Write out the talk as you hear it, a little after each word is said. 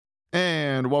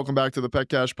and welcome back to the Pet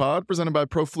Cash Pod, presented by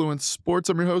Profluence Sports.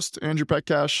 I'm your host, Andrew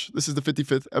Petcash. This is the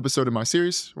 55th episode of my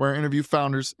series, where I interview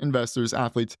founders, investors,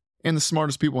 athletes, and the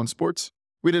smartest people in sports.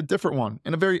 We did a different one,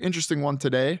 and a very interesting one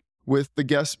today, with the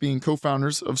guests being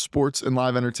co-founders of sports and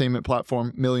live entertainment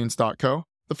platform Millions.co.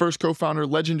 The first co-founder,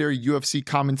 legendary UFC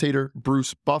commentator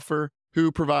Bruce Buffer,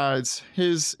 who provides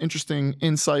his interesting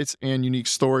insights and unique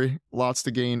story. Lots to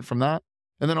gain from that.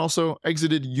 And then also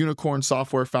exited unicorn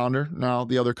software founder, now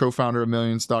the other co-founder of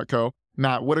Millions.co,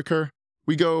 Matt Whitteker.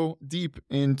 We go deep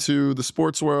into the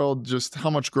sports world, just how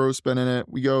much growth's been in it.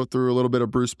 We go through a little bit of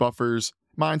Bruce Buffer's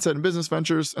mindset and business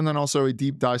ventures, and then also a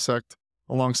deep dissect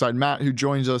alongside Matt, who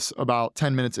joins us about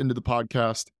 10 minutes into the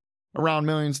podcast around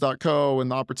Millions.co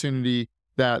and the opportunity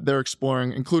that they're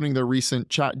exploring, including their recent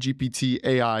ChatGPT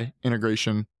AI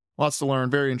integration. Lots to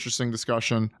learn, very interesting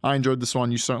discussion. I enjoyed this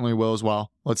one. You certainly will as well.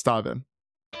 Let's dive in.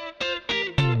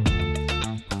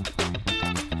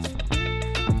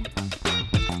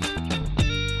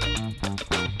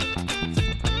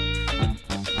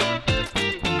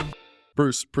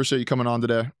 Bruce, appreciate you coming on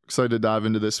today. Excited to dive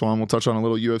into this one. We'll touch on a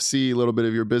little UFC, a little bit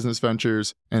of your business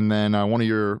ventures, and then one of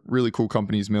your really cool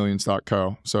companies,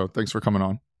 Millions.co. So thanks for coming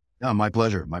on. Yeah, my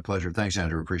pleasure. My pleasure. Thanks,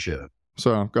 Andrew. Appreciate it.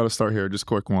 So got to start here. Just a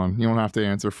quick one. You don't have to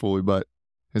answer fully, but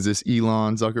is this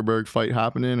Elon Zuckerberg fight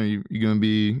happening? Are you going to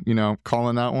be,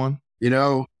 calling that one?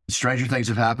 Stranger things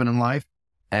have happened in life.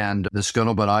 And the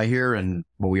scuttlebutt I hear and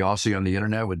what we all see on the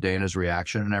internet with Dana's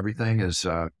reaction and everything is,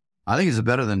 I think it's a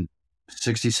better than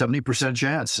 60, 70%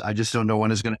 chance. I just don't know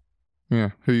when it's going to. Yeah.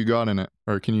 Who you got in it?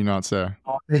 Or can you not say?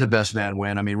 May the best man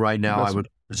win. I mean, right now I would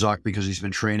Zuck because he's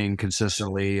been training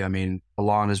consistently. I mean,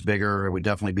 Elon is bigger. It would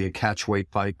definitely be a catch-weight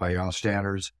fight by all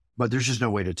standards, but there's just no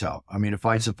way to tell. I mean, a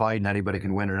fight's a fight and anybody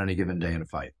can win on any given day in a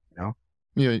fight, Yeah,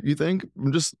 you think?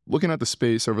 I'm just looking at the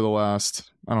space over the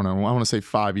last, I don't know, I want to say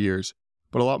 5 years,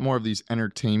 but a lot more of these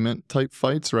entertainment type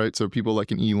fights, right? So people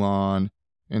like an Elon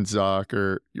and Zuck,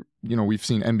 or, we've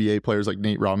seen NBA players like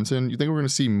Nate Robinson. You think we're going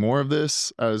to see more of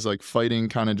this as like fighting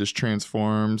kind of just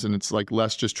transforms and it's like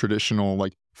less just traditional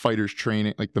like fighters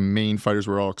training, like the main fighters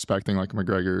we're all expecting, like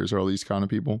McGregor's or all these kind of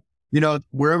people?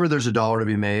 Wherever there's a dollar to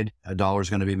be made, a dollar is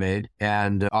going to be made.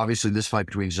 And obviously this fight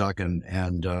between Zuck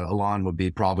and Elon would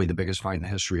be probably the biggest fight in the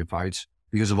history of fights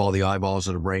because of all the eyeballs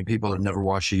that are bring. People that never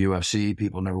watched the UFC,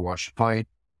 people never watched the fight,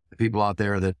 the people out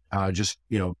there that just,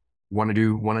 want to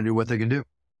do what they can do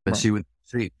and see what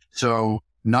they see. So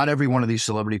not every one of these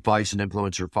celebrity fights and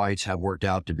influencer fights have worked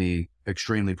out to be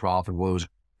extremely profitable.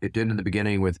 It did in the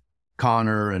beginning with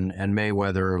Conor and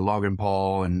Mayweather, Logan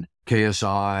Paul and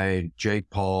KSI, Jake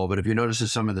Paul. But if you notice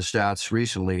some of the stats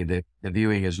recently, the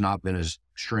viewing has not been as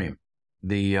extreme.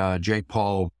 The Jake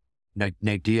Paul,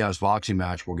 Nate Diaz boxing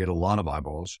match will get a lot of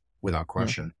eyeballs without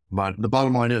question. Yeah. But the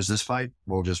bottom line is this fight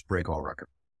will just break all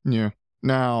records. Yeah.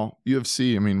 Now,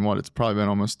 UFC, it's probably been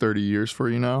almost 30 years for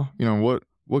you now.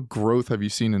 What growth have you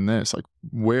seen in this? Like,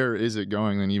 where is it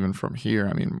going then even from here?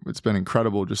 It's been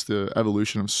incredible, just the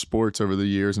evolution of sports over the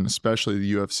years and especially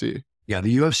the UFC. Yeah,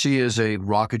 the UFC is a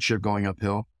rocket ship going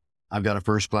uphill. I've got a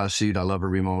first-class seat. I love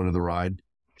every moment of the ride.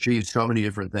 Achieved so many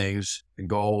different things,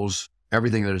 goals,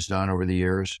 everything that it's done over the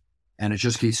years. And it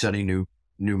just keeps setting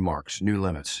new marks, new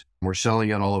limits. We're selling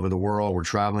it all over the world. We're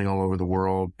traveling all over the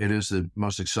world. It is the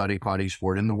most exciting fighting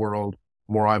sport in the world.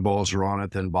 More eyeballs are on it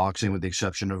than boxing, with the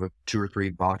exception of 2 or 3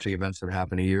 boxing events that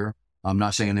happen a year. I'm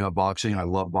not saying anything about boxing. I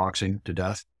love boxing to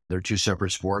death. They're 2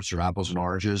 separate sports. They're apples and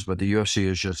oranges. But the UFC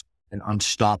is just an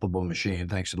unstoppable machine,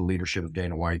 thanks to the leadership of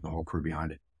Dana White and the whole crew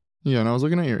behind it. Yeah, and I was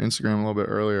looking at your Instagram a little bit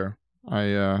earlier.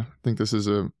 I think this is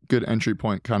a good entry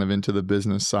point kind of into the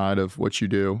business side of what you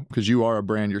do, because you are a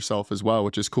brand yourself as well,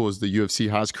 which is cool, as the UFC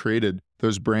has created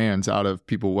those brands out of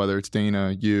people, whether it's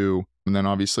Dana, you, and then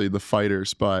obviously the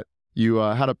fighters. But you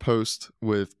had a post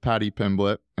with Paddy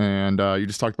Pimblett, and you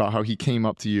just talked about how he came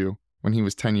up to you when he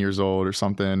was 10 years old or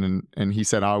something, and he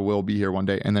said, I will be here one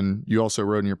day. And then you also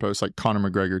wrote in your post, like, Conor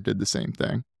McGregor did the same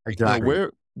thing. Exactly.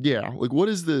 What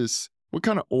is this? What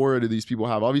kind of aura do these people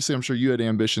have? Obviously, I'm sure you had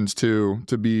ambitions too,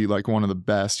 to be like one of the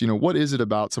best. What is it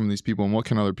about some of these people, and what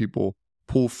can other people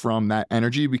pull from that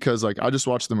energy? Because like, I just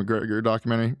watched the McGregor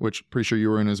documentary, which I'm pretty sure you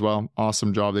were in as well.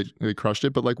 Awesome job. They crushed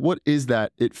it. But like, what is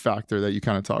that it factor that you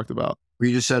kind of talked about?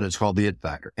 You just said it's called the it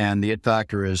factor. And the it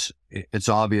factor is, it's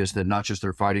obvious that not just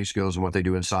their fighting skills and what they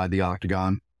do inside the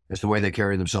octagon, it's the way they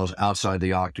carry themselves outside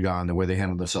the octagon, the way they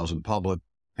handle themselves in public,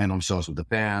 handle themselves with the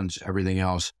fans, everything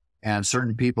else. And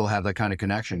certain people have that kind of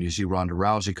connection. You see Ronda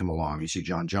Rousey come along. You see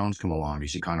John Jones come along. You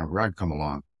see Conor McGregor come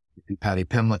along. You see Paddy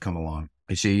Pimblett come along.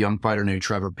 You see a young fighter named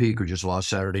Trevor Peek who just lost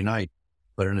Saturday night.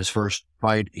 But in his first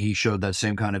fight, he showed that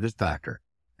same kind of it factor.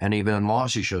 And even in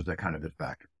loss, he shows that kind of it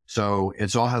factor. So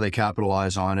it's all how they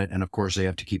capitalize on it. And of course, they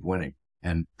have to keep winning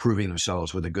and proving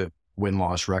themselves with a good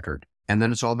win-loss record. And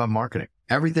then it's all about marketing.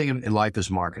 Everything in life is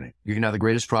marketing. You can have the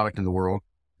greatest product in the world,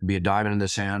 be a diamond in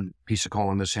this hand, piece of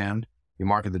coal in this hand. You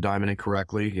market the diamond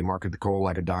incorrectly. You market the coal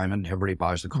like a diamond. Everybody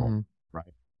buys the coal, right?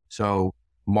 So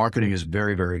marketing is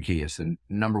very, very key. It's the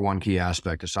number one key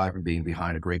aspect, aside from being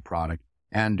behind a great product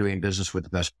and doing business with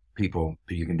the best people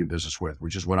that you can do business with,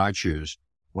 which is what I choose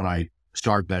when I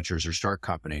start ventures or start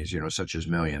companies, such as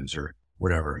Millions or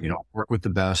whatever, work with the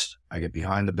best. I get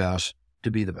behind the best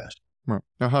to be the best. Right.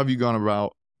 Now, how have you gone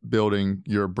about building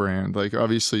your brand? Like,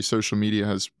 obviously, social media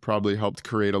has probably helped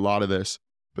create a lot of this.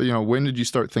 But, when did you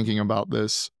start thinking about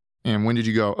this? And when did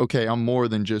you go, okay, I'm more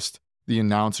than just the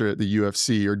announcer at the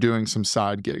UFC or doing some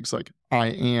side gigs? Like, I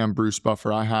am Bruce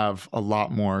Buffer. I have a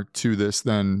lot more to this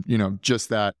than, just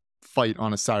that fight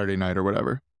on a Saturday night or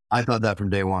whatever. I thought that from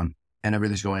day one, and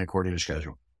everything's going according to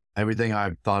schedule. Everything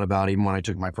I've thought about, even when I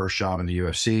took my first job in the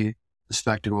UFC, the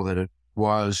spectacle that it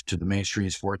was to the mainstream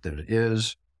sport that it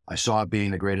is, I saw it being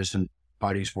the greatest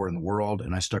fighting sport in the world,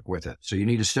 and I stuck with it. So you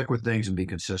need to stick with things and be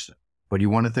consistent. But you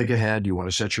want to think ahead. You want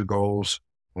to set your goals.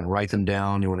 You want to write them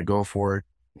down. You want to go for it.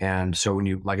 And so when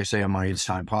you, like I say on my It's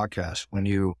Time podcast, when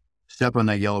you step on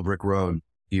that yellow brick road,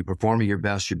 you perform at your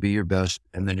best, you be your best,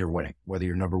 and then you're winning. Whether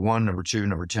you're number 1, number 2,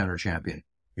 number 10, or champion,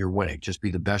 you're winning. Just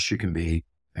be the best you can be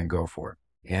and go for it.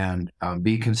 And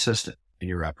be consistent in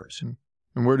your efforts.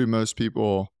 And where do most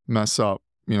people mess up,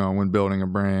 when building a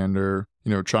brand or,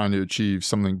 trying to achieve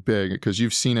something big? Because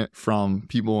you've seen it from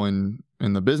people in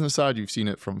the business side, you've seen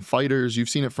it from fighters, you've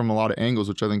seen it from a lot of angles,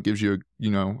 which I think gives you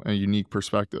a unique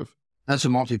perspective. That's a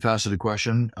multifaceted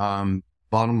question.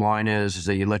 Bottom line is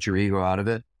that you let your ego out of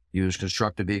it. Use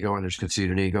constructive ego and there's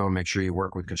conceited ego, and make sure you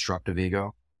work with constructive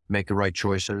ego, make the right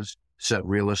choices, set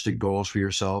realistic goals for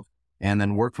yourself, and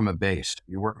then work from a base.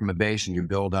 You work from a base and you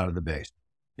build out of the base.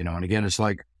 And again, it's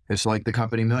like the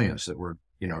company Millions that we're,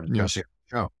 discussing.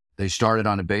 Yeah. They started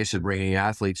on a base of bringing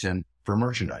athletes in for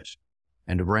merchandise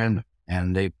and to brand them.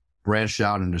 And they branched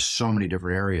out into so many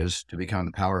different areas to become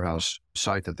the powerhouse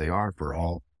site that they are for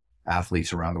all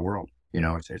athletes around the world.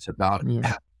 It's about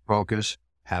focus,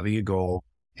 having a goal,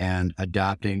 and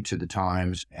adapting to the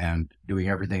times and doing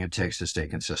everything it takes to stay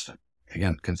consistent.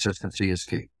 Again, consistency is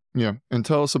key. Yeah. And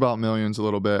tell us about Millions a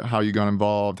little bit, how you got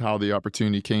involved, how the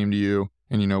opportunity came to you,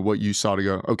 and, what you saw to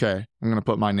go, okay, I'm going to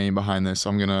put my name behind this.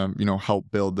 I'm going to,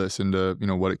 help build this into,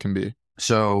 what it can be.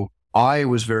 So I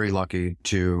was very lucky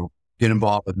to get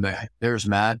involved with Matt. There's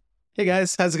Matt. Hey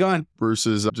guys, how's it going? Bruce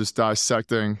is just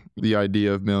dissecting the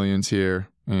idea of Millions here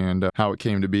and how it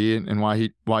came to be and why he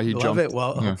jumped. Love it.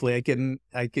 Well, hopefully I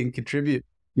can contribute.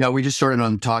 Yeah, we just started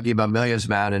on talking about Millions,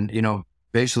 Matt. And,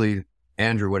 basically,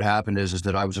 Andrew, what happened is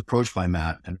that I was approached by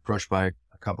Matt and approached by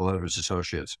a couple of his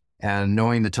associates. And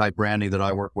knowing the type branding that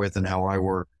I work with and how I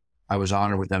work, I was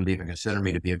honored with them to even consider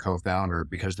me to be a co-founder,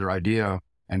 because their idea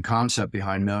and concept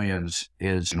behind Millions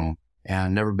is,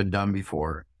 and never been done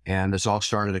before. And this all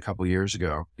started a couple of years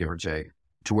ago, give or take,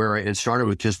 to where it started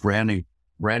with just branding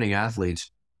athletes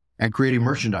and creating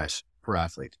merchandise for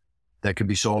athletes that could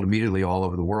be sold immediately all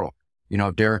over the world.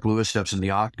 If Derek Lewis steps in the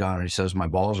octagon and he says, my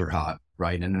balls are hot,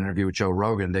 right? In an interview with Joe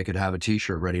Rogan, they could have a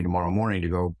t-shirt ready tomorrow morning to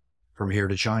go from here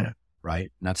to China,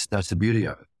 right? And that's the beauty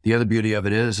of it. The other beauty of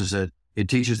it is that it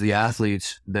teaches the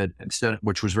athletes that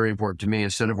which was very important to me,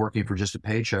 instead of working for just a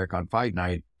paycheck on fight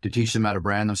night, to teach them how to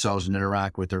brand themselves and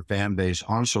interact with their fan base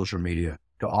on social media,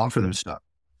 to offer them stuff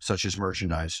such as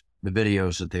merchandise, the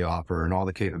videos that they offer, and all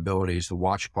the capabilities, the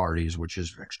watch parties, which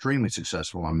is extremely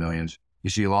successful on Millions. You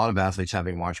see a lot of athletes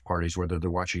having watch parties, whether they're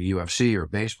watching UFC or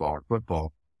baseball or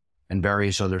football and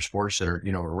various other sports that are,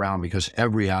 around, because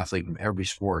every athlete in every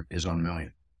sport is on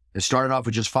Millions. It started off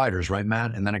with just fighters, right,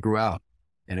 Matt? And then it grew out.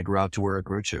 And it grew out to where it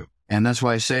grew to. And that's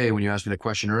why I say, when you asked me the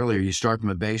question earlier, you start from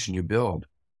a base and you build.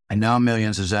 And now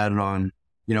Millions has added on,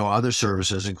 other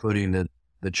services, including the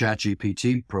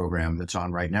ChatGPT program that's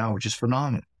on right now, which is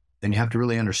phenomenal. And you have to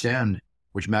really understand,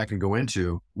 which Matt can go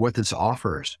into, what this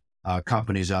offers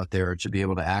companies out there to be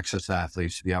able to access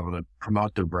athletes, to be able to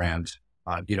promote their brands,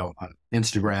 on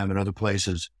Instagram and other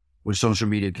places with social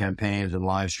media campaigns and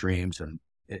live streams. And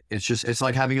it's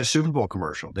like having a Super Bowl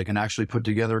commercial. They can actually put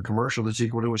together a commercial that's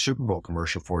equal to a Super Bowl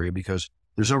commercial for you, because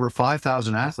there's over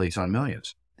 5,000 athletes on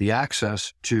Millions. The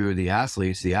access to the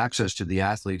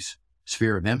athletes,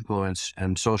 sphere of influence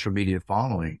and social media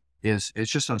following it's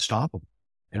just unstoppable.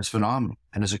 And it's phenomenal.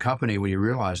 And as a company, when you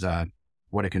realize that,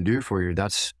 what it can do for you,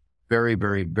 that's very,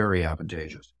 very, very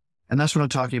advantageous. And that's what I'm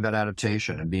talking about,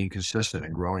 adaptation and being consistent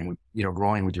and growing with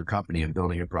your company and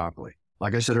building it properly.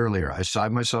 Like I said earlier, I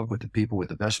side myself with the people with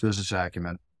the best business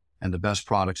acumen and the best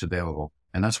products available.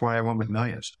 And that's why I went with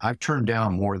millions. I've turned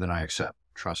down more than I accept,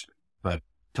 trust me. But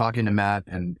talking to Matt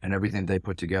and everything they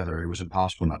put together, it was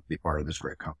impossible not to be part of this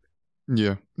great company.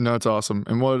 Yeah, no, it's awesome.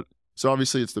 And so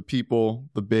obviously it's the people,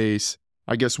 the base.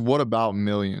 I guess what about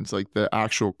millions? Like the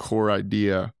actual core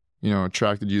idea,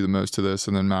 attracted you the most to this?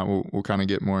 And then Matt, we'll kind of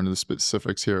get more into the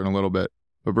specifics here in a little bit.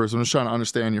 But Bruce, I'm just trying to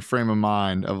understand your frame of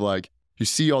mind of like, you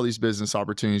see all these business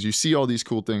opportunities, you see all these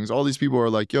cool things. All these people are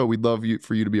like, yo, we'd love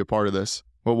for you to be a part of this.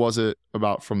 What was it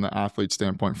about from the athlete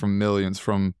standpoint, from millions,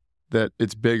 from that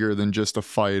it's bigger than just a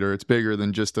fight or it's bigger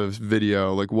than just a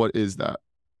video? Like, what is that?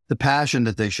 The passion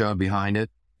that they showed behind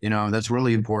it, that's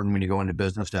really important when you go into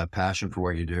business, to have passion for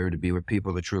what you do, to be with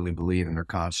people that truly believe in their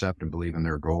concept and believe in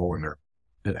their goal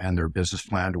and their business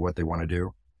plan to what they want to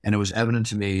do. And it was evident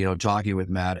to me, talking with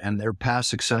Matt and their past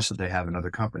success that they have in other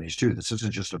companies too. This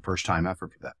isn't just a first time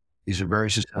effort for them. These are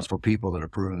very successful people that have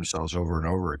proven themselves over and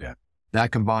over again.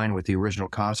 That combined with the original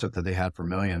concept that they had for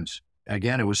millions,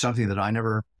 again, it was something that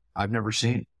I've never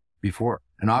seen before.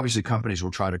 And obviously companies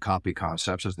will try to copy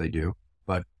concepts as they do,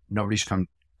 but nobody's come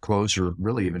close or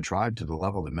really even tried to the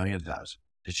level that Millions has.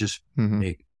 It's just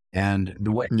unique. And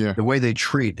the way they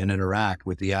treat and interact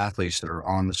with the athletes that are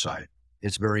on the site,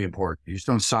 it's very important. You just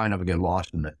don't sign up and get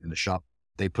lost in the shop.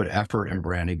 They put effort and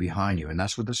branding behind you. And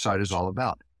that's what the site is all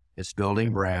about. It's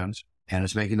building brands, and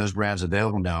it's making those brands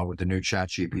available now with the new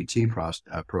ChatGPT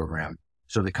program,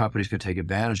 so the companies can take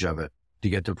advantage of it to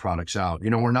get their products out.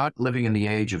 We're not living in the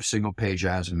age of single page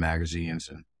ads in magazines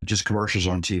and just commercials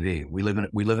on TV. We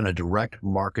live in a direct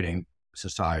marketing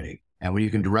society. And when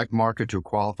you can direct market to a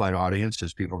qualified audience,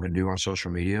 as people can do on social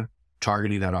media,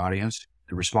 targeting that audience,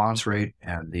 the response rate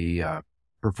and the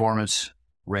performance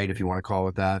rate, if you want to call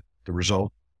it that, the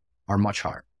result are much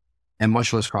higher and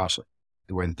much less costly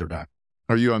the way that they're done.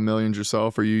 Are you on Millions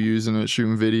yourself? Are you using it,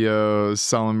 shooting videos,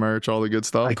 selling merch, all the good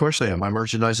stuff? Of course I am. My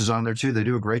merchandise is on there too. They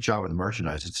do a great job with the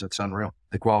merchandise. It's unreal.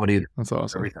 The quality. That's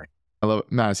awesome. Everything. I love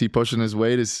it. Matt, is he pushing his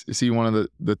weight? Is he one of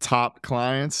the top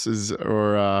clients?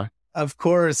 Of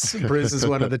course, Bruce is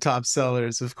one of the top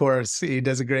sellers. Of course, he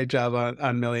does a great job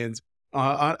on Millions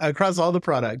across all the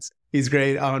products. He's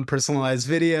great on personalized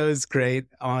videos, great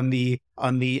on the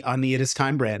It Is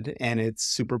Time brand, and it's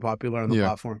super popular on the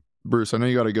platform. Bruce, I know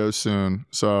you got to go soon,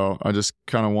 so I just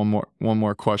kind of one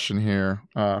more question here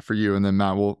for you, and then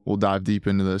Matt, we'll dive deep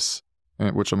into this,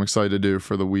 which I'm excited to do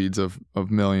for the weeds of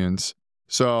Millions.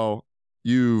 So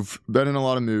you've been in a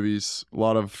lot of movies, a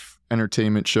lot of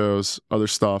entertainment shows, other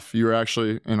stuff. You were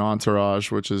actually in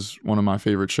Entourage, which is one of my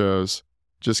favorite shows.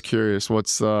 Just curious,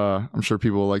 I'm sure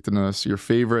people would like to know this, your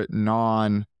favorite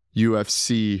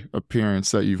non-UFC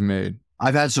appearance that you've made?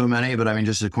 I've had so many, but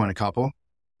just to point a couple.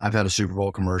 I've had a Super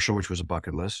Bowl commercial, which was a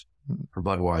bucket list for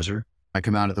Budweiser. I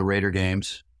come out at the Raider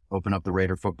games, open up the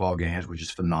Raider football games, which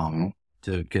is phenomenal,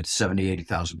 to get 70,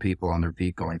 80,000 people on their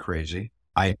feet going crazy.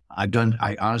 I've done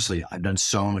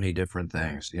so many different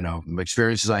things,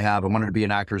 experiences I have. I wanted to be an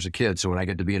actor as a kid. So when I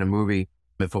get to be in a movie,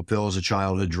 it fulfills a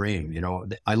childhood dream.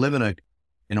 I live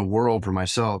in a world for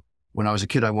myself. When I was a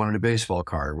kid, I wanted a baseball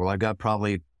card. Well, I got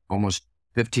probably almost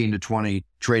 15 to 20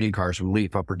 trading cards from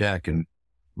Leaf Upper Deck, and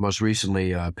most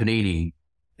recently Panini,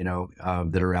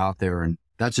 that are out there. And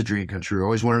that's a dream come true. I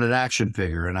always wanted an action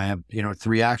figure, and I have,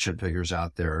 3 action figures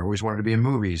out there. I always wanted to be in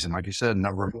movies. And like you said,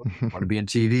 never want to be in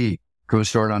TV,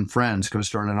 co-starred on Friends,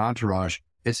 co-starred on Entourage.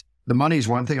 The money's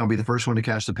one thing. I'll be the first one to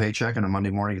cash the paycheck on a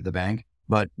Monday morning at the bank,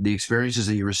 but the experiences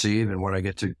that you receive and what I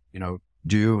get to,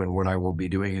 do and what I will be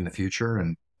doing in the future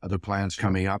and other plans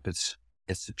coming up, it's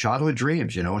childhood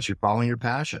dreams, it's you're following your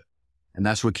passion, and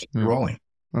that's what keeps rolling.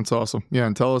 That's awesome. Yeah.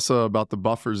 And tell us about the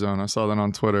buffer zone. I saw that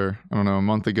on Twitter, I don't know, a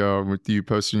month ago with you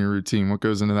posting your routine. What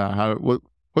goes into that?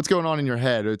 What's going on in your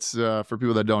head? It's for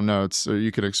people that don't know,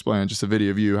 you could explain just a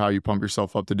video of you, how you pump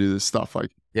yourself up to do this stuff.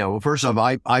 Yeah. Well, first off,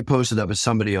 I posted that, but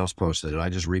somebody else posted it. I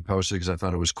just reposted because I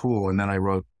thought it was cool. And then I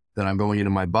wrote that I'm going into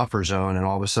my buffer zone, and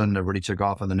all of a sudden everybody took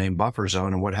off on the name buffer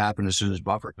zone. And what happened as soon as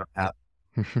buffer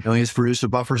Millions produced a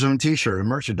buffer zone t-shirt and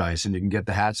merchandise, and you can get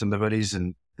the hats and the hoodies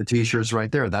and the t-shirts right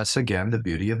there. That's again, the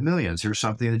beauty of Millions. Here's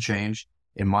something that changed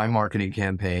in my marketing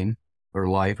campaign or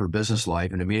life or business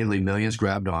life. And immediately Millions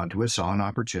grabbed onto it, saw an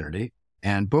opportunity,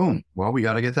 and boom. Well, we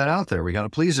got to get that out there. We got to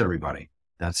please everybody.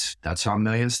 That's how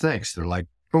Millions thinks. They're like,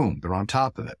 boom, they're on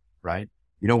top of it, right?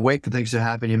 You don't wait for things to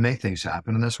happen, you make things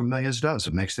happen. And that's what Millions does.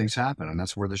 It makes things happen. And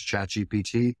that's where this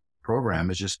ChatGPT program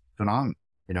is just phenomenal.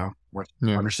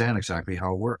 Understand exactly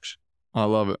how it works. I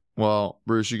love it. Well,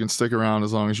 Bruce, you can stick around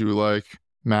as long as you would like.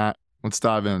 Matt, let's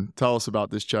dive in. Tell us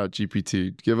about this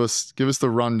ChatGPT. Give us the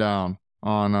rundown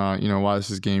on why this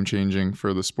is game changing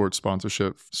for the sports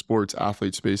sponsorship, sports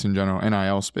athlete space in general,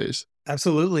 NIL space.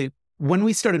 Absolutely. When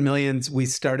we started Millions, we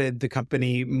started the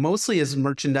company mostly as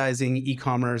merchandising,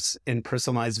 e-commerce, and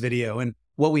personalized video. And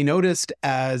what we noticed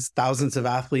as thousands of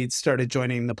athletes started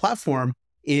joining the platform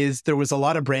is there was a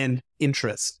lot of brand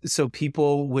interest. So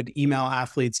people would email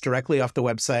athletes directly off the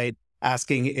website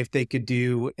asking if they could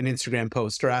do an Instagram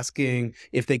post or asking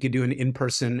if they could do an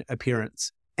in-person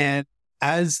appearance. And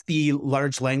as the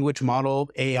large language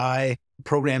model AI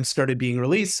programs started being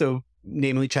released, so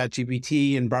namely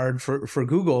ChatGPT and Bard for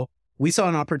Google, we saw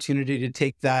an opportunity to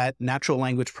take that natural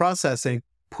language processing,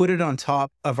 put it on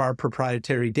top of our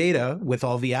proprietary data with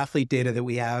all the athlete data that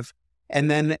we have,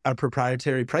 and then a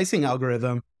proprietary pricing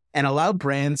algorithm, and allow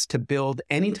brands to build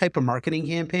any type of marketing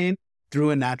campaign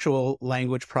through a natural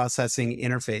language processing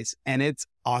interface. And it's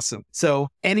awesome. So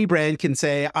any brand can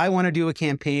say, I want to do a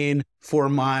campaign for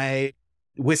my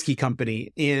whiskey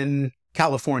company in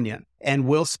California, and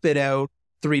we'll spit out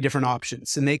 3 different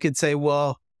options. And they could say,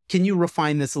 well, can you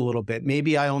refine this a little bit?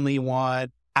 Maybe I only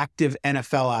want active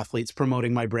NFL athletes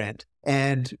promoting my brand,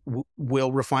 and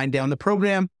we'll refine down the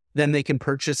program. Then they can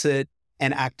purchase it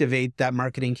and activate that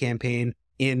marketing campaign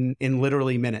in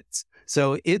literally minutes.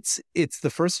 So it's the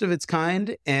first of its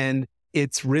kind, and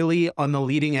it's really on the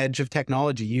leading edge of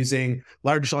technology, using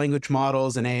large language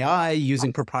models and AI,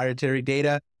 using proprietary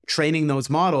data, training those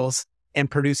models, and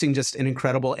producing just an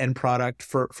incredible end product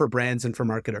for brands and for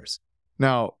marketers.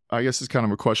 Now, I guess it's kind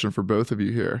of a question for both of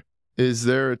you here. Is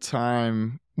there a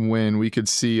time when we could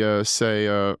see a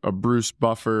Bruce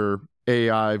Buffer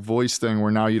AI voice thing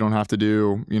where now you don't have to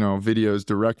do, videos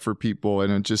direct for people,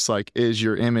 and it just like is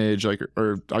your image, like,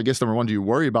 or I guess number one, do you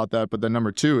worry about that? But then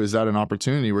number two, is that an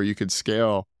opportunity where you could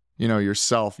scale,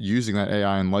 yourself using that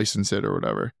AI and license it or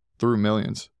whatever through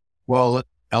Millions? Well,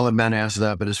 I'll let Ben answer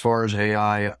that. But as far as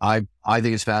AI, I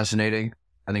think it's fascinating.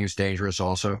 I think it's dangerous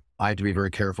also. I have to be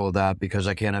very careful of that because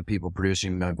I can't have people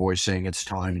producing my voice saying it's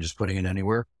time and just putting it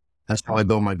anywhere. That's how I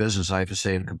build my business. I have to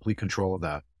stay in complete control of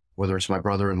that. Whether it's my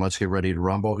brother in Let's Get Ready to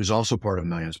Rumble, who's also part of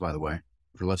Millions, by the way.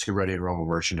 For Let's Get Ready to Rumble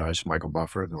merchandise, Michael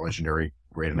Buffer, the legendary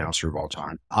great announcer of all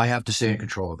time. I have to stay in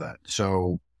control of that.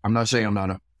 So I'm not saying I'm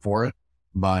not for it,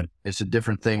 but it's a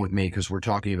different thing with me because we're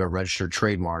talking about registered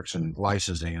trademarks and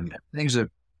licensing and things that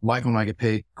Michael and I get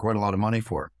paid quite a lot of money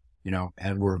for,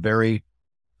 and we're very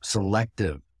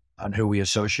selective on who we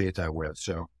associate that with.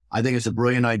 So I think it's a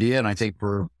brilliant idea. And I think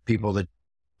for people that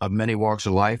of many walks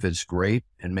of life, it's great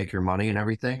and make your money and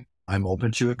everything. I'm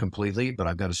open to it completely, but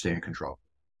I've got to stay in control.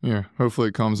 Yeah. Hopefully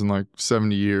it comes in like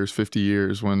 70 years, 50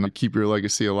 years when keep your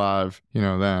legacy alive,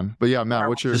 then. But yeah, Matt,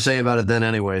 what's your... to say about it then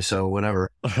anyway, so whatever.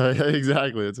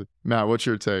 Exactly. Matt, what's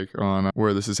your take on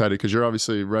where this is headed? Because you're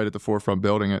obviously right at the forefront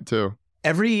building it too.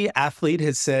 Every athlete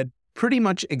has said pretty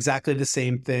much exactly the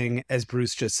same thing as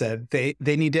Bruce just said. They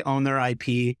need to own their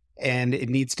IP and it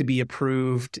needs to be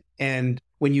approved. And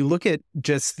when you look at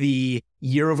just the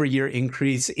year-over-year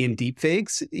increase in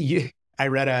deepfakes, I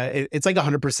read it's like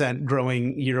 100%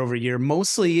 growing year over year,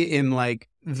 mostly in like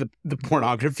the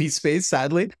pornography space,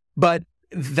 sadly. But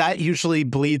that usually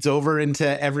bleeds over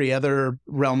into every other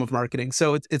realm of marketing.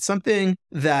 So it's something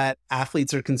that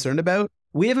athletes are concerned about.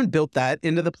 We haven't built that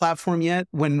into the platform yet.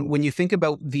 When you think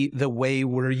about the way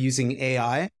we're using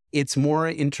AI, it's more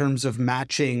in terms of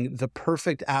matching the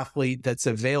perfect athlete that's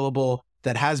available,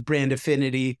 that has brand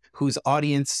affinity, whose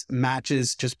audience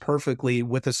matches just perfectly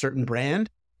with a certain brand,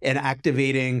 and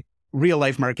activating real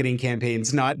life marketing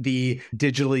campaigns, not the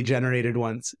digitally generated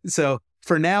ones. So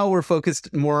for now, we're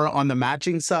focused more on the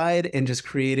matching side and just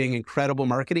creating incredible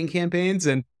marketing campaigns.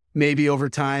 And maybe over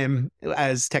time,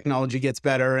 as technology gets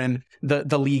better and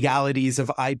the legalities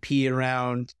of IP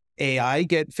around AI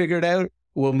get figured out,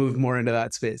 we'll move more into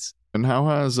that space. And how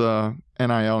has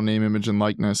NIL, name, image, and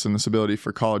likeness, and this ability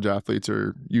for college athletes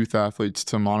or youth athletes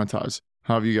to monetize?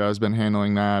 How have you guys been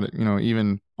handling that?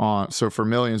 Even so for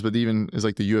Millions, but even is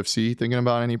like the UFC thinking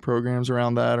about any programs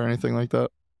around that or anything like that?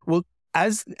 Well,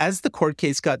 as the court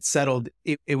case got settled,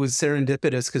 it was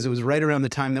serendipitous because it was right around the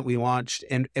time that we launched,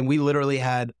 and we literally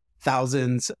had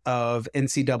thousands of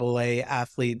NCAA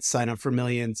athletes sign up for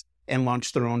Millions and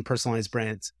launch their own personalized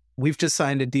brands. We've just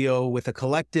signed a deal with a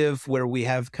collective where we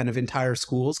have kind of entire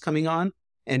schools coming on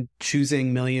and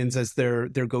choosing Millions as their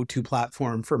go-to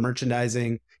platform for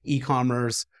merchandising,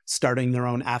 e-commerce, starting their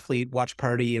own athlete watch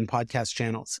party and podcast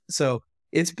channels. So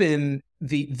it's been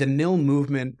the nil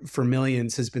movement for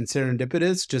Millions has been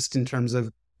serendipitous just in terms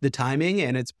of the timing,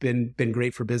 and it's been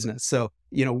great for business. So,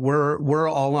 we're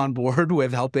all on board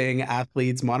with helping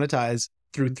athletes monetize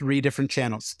through 3 different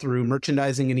channels, through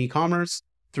merchandising and e-commerce,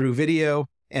 through video,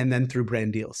 and then through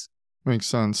brand deals. Makes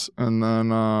sense. And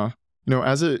then,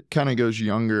 as it kind of goes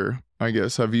younger, I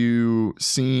guess, have you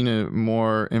seen a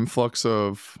more influx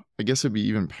of, I guess it'd be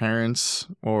even parents,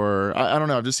 or I don't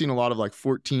know. I've just seen a lot of like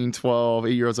 14, 12,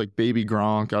 8-year-olds like baby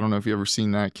Gronk. I don't know if you ever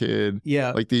seen that kid.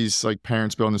 Yeah. Like these like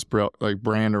parents building this like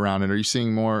brand around it. Are you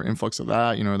seeing more influx of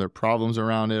that? Are there problems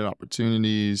around it,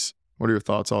 opportunities? What are your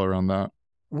thoughts all around that?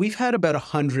 We've had about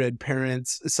 100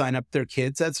 parents sign up their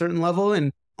kids at a certain level.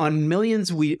 And on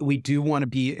Millions, we do want to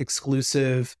be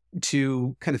exclusive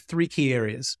to kind of 3 key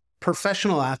areas.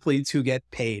 Professional athletes who get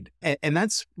paid. And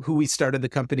that's who we started the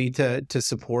company to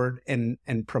support and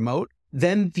promote.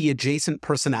 Then the adjacent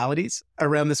personalities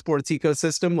around the sports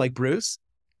ecosystem, like Bruce.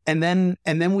 And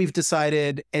then we've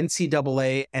decided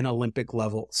NCAA and Olympic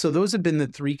level. So those have been the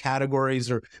 3 categories,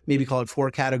 or maybe call it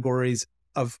 4 categories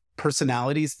of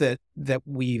personalities that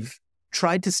we've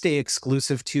tried to stay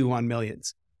exclusive to on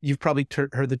Millions. You've probably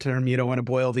heard the term, you don't want to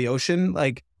boil the ocean.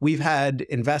 Like, we've had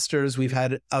investors, we've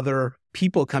had other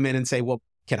people come in and say, well,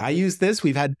 can I use this?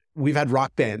 We've had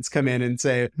rock bands come in and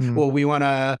say, well, we want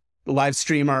to live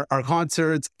stream our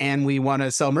concerts and we want to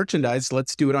sell merchandise.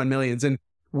 Let's do it on Millions. And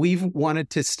we've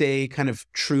wanted to stay kind of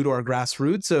true to our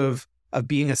grassroots of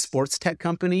being a sports tech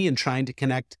company and trying to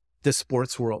connect the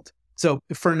sports world. So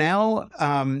for now,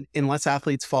 unless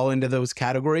athletes fall into those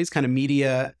categories, kind of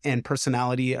media and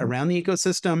personality around the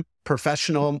ecosystem,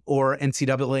 professional or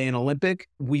NCAA and Olympic,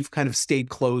 we've kind of stayed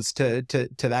close to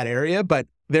that area. But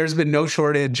there's been no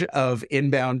shortage of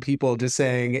inbound people just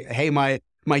saying, hey, my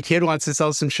kid wants to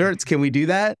sell some shirts. Can we do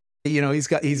that? He's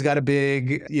got a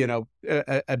big,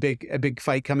 a big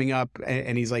fight coming up,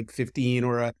 and he's like 15,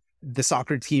 or the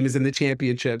soccer team is in the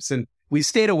championships. And we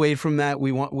stayed away from that.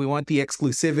 We want the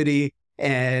exclusivity,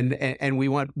 and we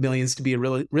want Millions to be a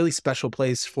really, really special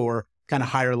place for kind of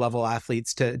higher level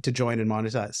athletes to join and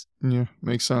monetize. Yeah,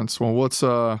 makes sense. Well, what's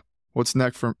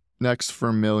next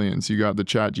for Millions? You got the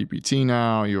ChatGPT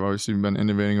now. You've obviously been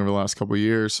innovating over the last couple of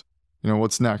years.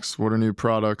 What's next? What are new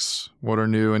products? What are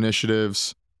new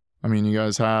initiatives? I mean, you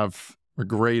guys have a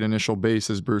great initial base,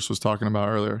 as Bruce was talking about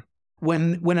earlier.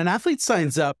 When an athlete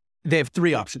signs up, they have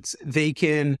 3 options. They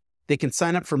can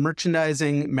sign up for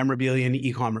merchandising, memorabilia, and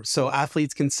e-commerce. So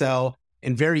athletes can sell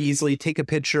and very easily take a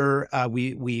picture.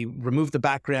 We remove the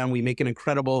background. We make an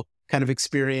incredible kind of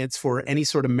experience for any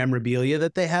sort of memorabilia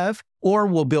that they have, or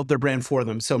we'll build their brand for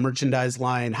them. So merchandise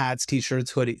line, hats,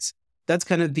 t-shirts, hoodies. That's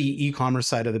kind of the e-commerce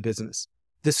side of the business.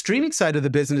 The streaming side of the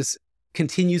business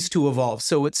continues to evolve.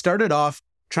 So it started off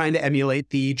trying to emulate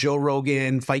the Joe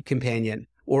Rogan Fight Companion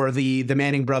or the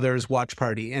Manning Brothers Watch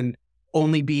Party and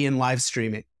only be in live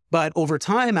streaming. But over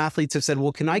time, athletes have said,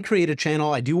 well, can I create a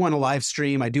channel? I do want to live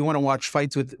stream. I do want to watch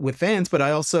fights with fans, but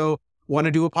I also want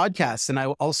to do a podcast. And I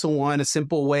also want a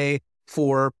simple way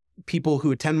for people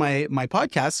who attend my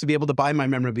podcast to be able to buy my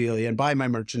memorabilia and buy my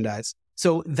merchandise.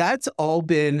 So that's all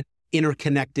been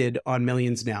interconnected on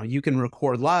Millions now. You can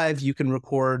record live, you can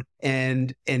record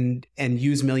and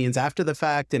use Millions after the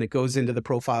fact, and it goes into the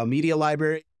profile media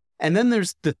library. And then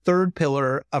there's the third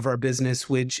pillar of our business,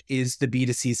 which is the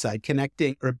B2C side,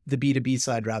 the B2B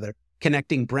side rather,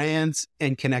 connecting brands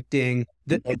and connecting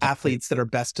the athletes that are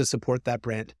best to support that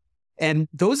brand. And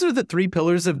those are the 3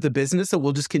 pillars of the business that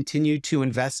we'll just continue to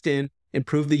invest in,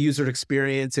 improve the user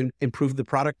experience, and improve the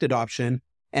product adoption.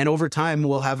 And over time,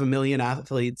 we'll have 1 million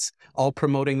athletes all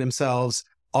promoting themselves,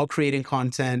 all creating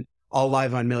content, all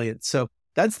live on Millions. So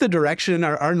that's the direction.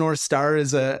 Our North Star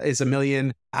is a 1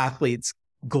 million athletes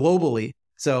globally.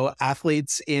 So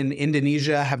athletes in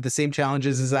Indonesia have the same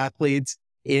challenges as athletes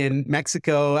in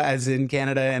Mexico, as in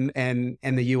Canada and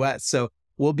the US. So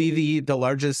we'll be the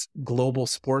largest global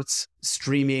sports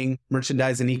streaming,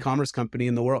 merchandise, and e-commerce company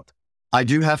in the world. I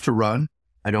do have to run.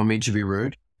 I don't mean to be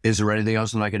rude. Is there anything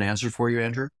else that I can answer for you,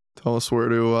 Andrew? Tell us where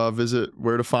to visit,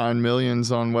 where to find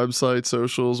Millions on websites,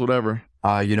 socials, whatever.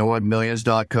 You know what?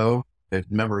 Millions.co.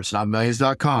 Remember, it's not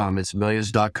millions.com. It's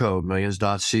millions.co,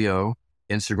 millions.co.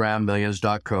 Instagram,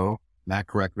 millions.co. Matt,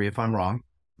 correct me if I'm wrong.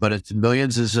 But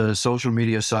Millions is a social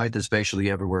media site that's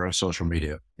basically everywhere on social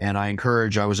media. And I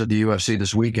was at the UFC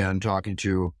this weekend talking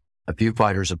to a few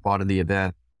fighters that fought in the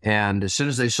event. And as soon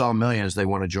as they saw Millions, they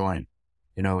want to join.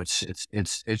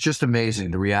 It's just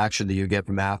amazing the reaction that you get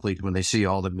from athletes when they see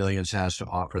all that Millions has to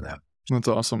offer them. That's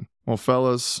awesome. Well,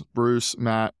 fellas, Bruce,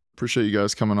 Matt, appreciate you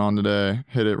guys coming on today.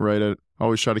 Hit it right at,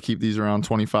 always try to keep these around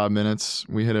 25 minutes.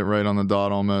 We hit it right on the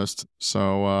dot almost.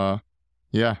 So,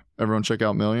 yeah, everyone check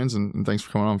out Millions, and thanks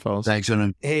for coming on, fellas. Thanks,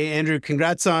 Anand. Hey, Andrew,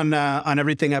 congrats on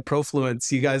everything at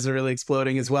Profluence. You guys are really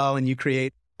exploding as well, and you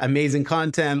create amazing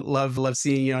content. Love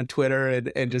seeing you on Twitter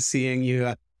and just seeing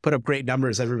you put up great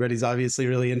numbers. Everybody's obviously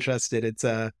really interested. It's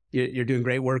you're doing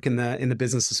great work in the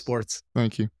business of sports.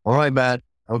 Thank you. All right, Matt.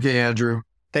 Okay, Andrew.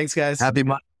 Thanks, guys. Happy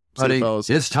See you, Buddy, fellas.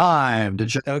 it's time to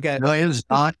check Okay.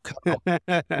 millions.co.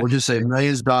 We'll just say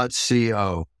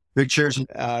millions.co. Big cheers. All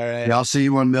right. Yeah, I'll see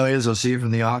you on Millions. I'll see you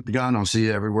from the Octagon. I'll see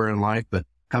you everywhere in life, but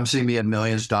come see me at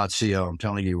millions.co. I'm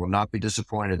telling you will not be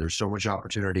disappointed. There's so much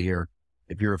opportunity here.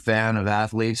 If you're a fan of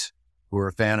athletes who are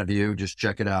a fan of you, just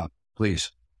check it out,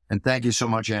 please. And thank you so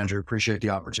much, Andrew. Appreciate the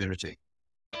opportunity.